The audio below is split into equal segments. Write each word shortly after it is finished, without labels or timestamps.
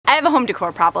have a home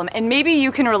decor problem, and maybe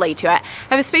you can relate to it.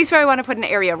 I have a space where I want to put an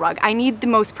area rug. I need the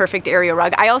most perfect area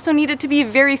rug. I also need it to be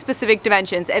very specific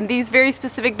dimensions, and these very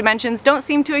specific dimensions don't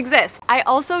seem to exist. I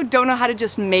also don't know how to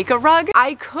just make a rug.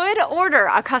 I could order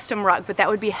a custom rug, but that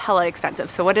would be hella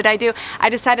expensive. So what did I do? I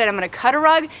decided I'm gonna cut a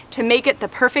rug to make it the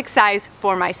perfect size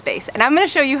for my space. And I'm gonna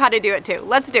show you how to do it too.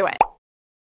 Let's do it.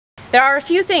 There are a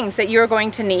few things that you're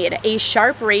going to need: a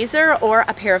sharp razor or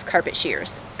a pair of carpet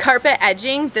shears. Carpet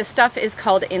edging, this stuff is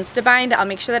called Instabind. I'll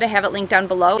make sure that I have it linked down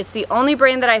below. It's the only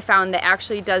brand that I found that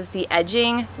actually does the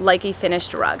edging like a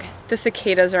finished rug. The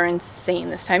cicadas are insane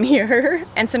this time of year.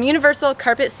 And some universal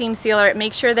carpet seam sealer.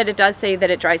 Make sure that it does say that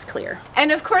it dries clear.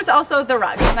 And of course also the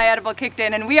rug. My edible kicked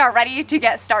in and we are ready to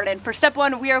get started. For step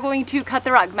one, we are going to cut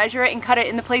the rug. Measure it and cut it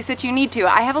in the place that you need to.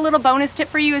 I have a little bonus tip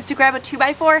for you, is to grab a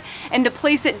 2x4 and to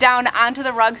place it down onto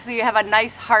the rug so you have a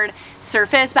nice hard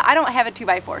surface, but I don't have a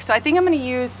 2x4, so I think I'm going to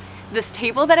use this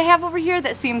table that I have over here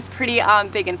that seems pretty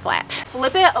big and flat.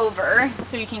 Flip it over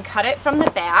so you can cut it from the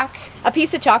back. A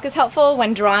piece of chalk is helpful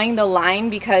when drawing the line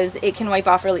because it can wipe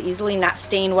off really easily, not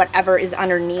stain whatever is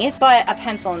underneath, but a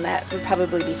pencil in that would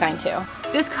probably be fine too.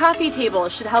 This coffee table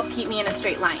should help keep me in a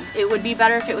straight line. It would be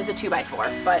better if it was a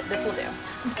 2x4, but this will do.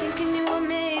 I'm thinking you were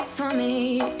made for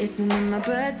me. Isn't it my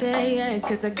birthday yet?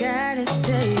 Cause I gotta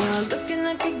say, you're looking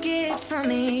like a gift for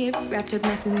me. Wrapped up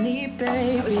nice and neat,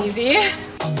 baby. That was easy.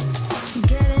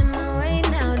 Get in my way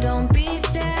now, don't be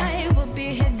shy. We'll be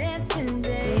here dancing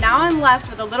day. Now I'm left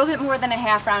with a little bit more than a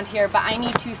half round here, but I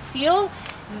need to seal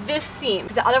this seam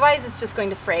because otherwise it's just going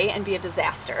to fray and be a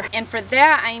disaster. And for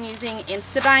that I'm using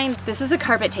Instabind. This is a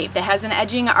carpet tape that has an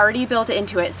edging already built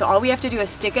into it, so all we have to do is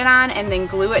stick it on and then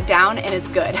glue it down and it's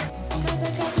good. Cause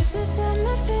I got this list of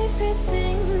my favorite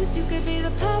things. You could be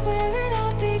the part where it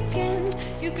all begins.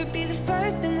 You could be the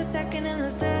first and the second and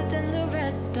the third and the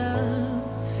rest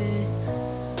of it.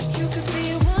 You could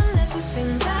be one of the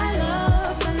things I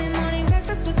love. Sunday morning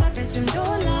breakfast with my bedroom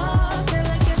door locked. I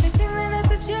like everything that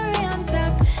has a cherry on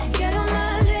top. Get on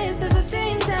my list of the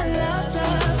things I love,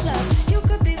 love, love. You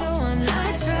could be the one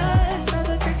I trust. All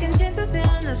the second chances, they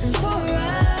are nothing for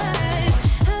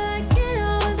us. I like it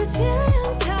all with the cherry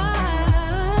on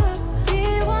top.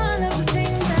 Be one of the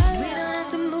things I love. We don't have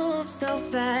to move so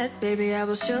fast, baby. I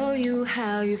will show you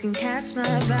how you can catch my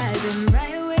vibe. And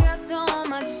right away, got so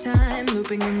much time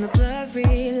looping in the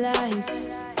blurry lights.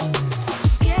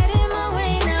 Get in my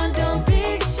way now, don't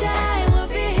be shy. We'll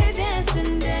be here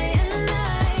dancing day and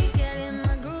night. Get in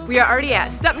my groove. We are already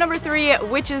at step number 3,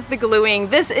 which is the gluing.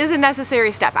 This is a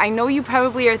necessary step. I know you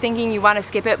probably are thinking you want to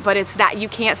skip it, but it's not. You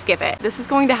can't skip it. This is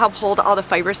going to help hold all the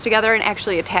fibers together and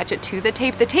actually attach it to the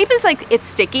tape. The tape is like, it's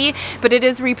sticky, but it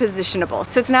is repositionable,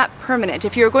 so it's not permanent.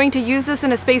 If you're going to use this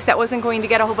in a space that wasn't going to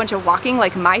get a whole bunch of walking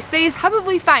like my space,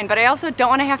 probably fine, but I also don't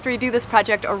want to have to redo this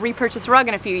project or repurchase a rug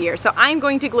in a few years, so I'm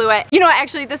going to glue it. You know what,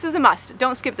 actually this is a must.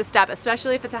 Don't skip this step,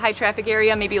 especially if it's a high traffic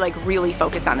area. Maybe like really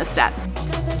focus on this step.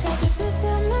 Cause I got this list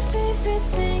of my favorite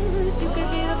things. You could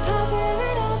be the part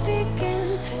where it all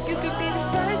begins. You could be the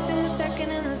first and the second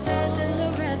and the third and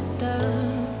the rest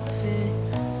of it.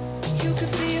 You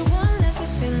could be one of the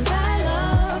things I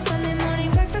love. Sunday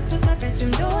morning breakfast with my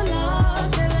bedroom door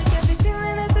locked. I like everything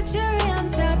that has a cherry on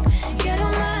top. Get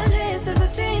on my list of the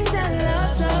things I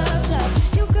love, love,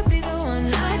 love. You could be the one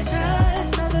I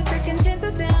trust. All the second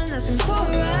chances, they are nothing for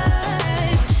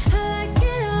us. I like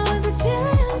it all with the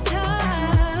cherry on top.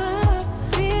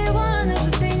 Be one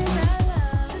of the things I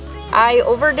love. I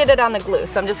overdid it on the glue,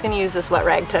 so I'm just going to use this wet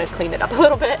rag to clean it up a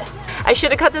little bit. I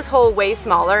should have cut this hole way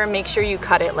smaller. Make sure you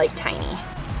cut it like tiny.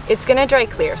 It's going to dry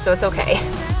clear, so it's okay.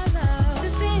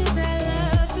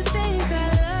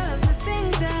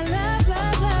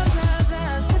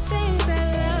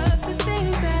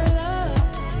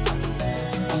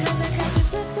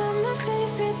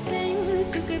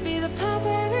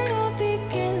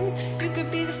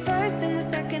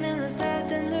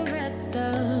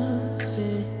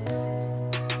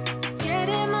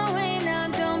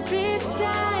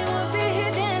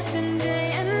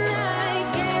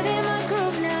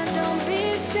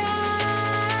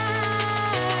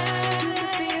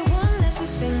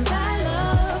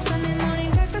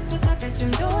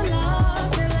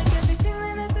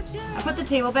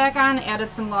 Table back on,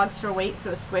 added some logs for weight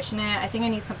so it's squishing it. I think I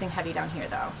need something heavy down here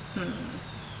though.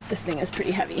 This thing is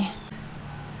pretty heavy.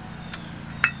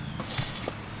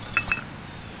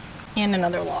 And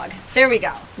another log. There we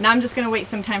go. Now I'm just gonna wait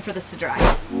some time for this to dry.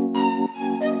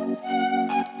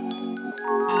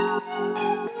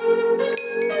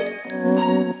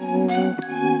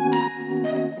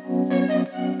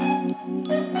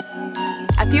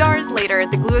 A few hours later,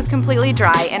 the glue is completely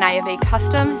dry and I have a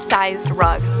custom sized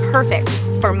rug. Perfect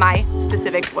for my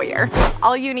specific foyer.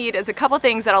 All you need is a couple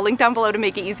things that I'll link down below to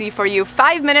make it easy for you,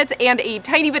 5 minutes and a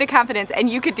tiny bit of confidence, and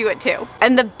you could do it too.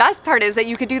 And the best part is that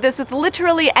you could do this with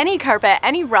literally any carpet,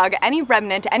 any rug, any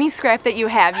remnant, any scrap that you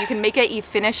have. You can make it a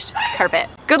finished carpet.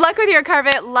 Good luck with your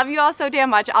carpet. Love you all so damn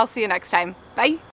much. I'll see you next time. Bye.